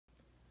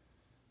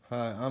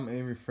Hi, I'm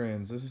Avery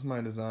Franz. This is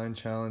my design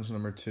challenge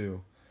number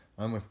 2.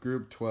 I'm with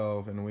Group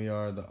 12 and we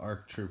are the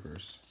ARC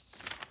Troopers.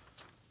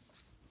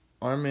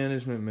 Our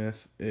management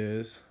myth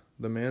is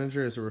the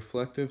manager is a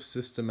reflective,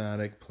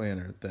 systematic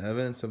planner. The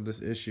evidence of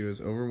this issue is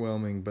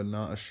overwhelming, but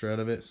not a shred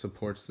of it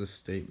supports this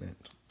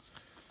statement.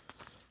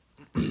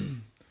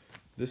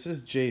 This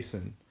is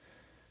Jason.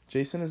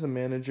 Jason is a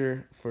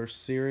manager for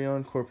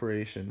Sirion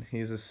Corporation.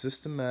 He is a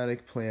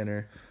systematic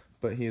planner,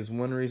 but he is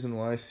one reason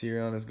why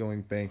Sirion is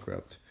going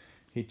bankrupt.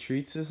 He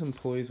treats his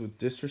employees with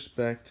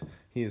disrespect,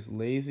 he is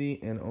lazy,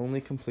 and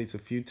only completes a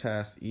few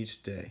tasks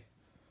each day.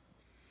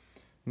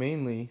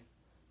 Mainly,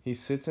 he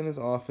sits in his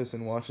office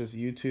and watches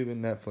YouTube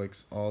and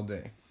Netflix all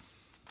day.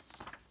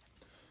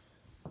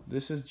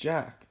 This is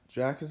Jack.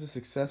 Jack is a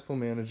successful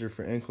manager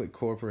for Anklet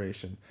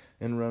Corporation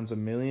and runs a $1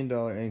 million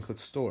anklet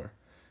store.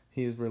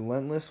 He is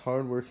relentless,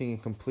 hardworking,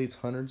 and completes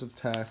hundreds of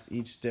tasks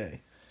each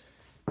day.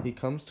 He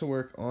comes to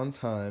work on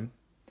time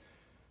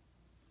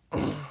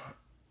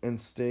and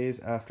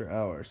stays after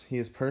hours. He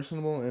is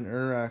personable and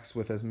interacts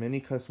with as many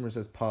customers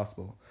as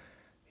possible.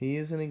 He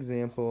is an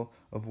example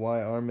of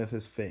why our myth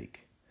is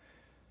fake.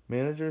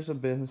 Managers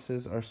of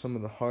businesses are some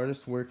of the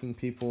hardest working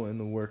people in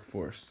the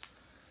workforce.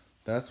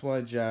 That's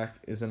why Jack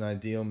is an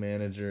ideal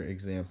manager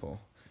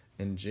example,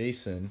 and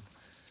Jason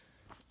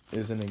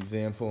is an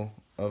example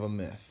of a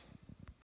myth.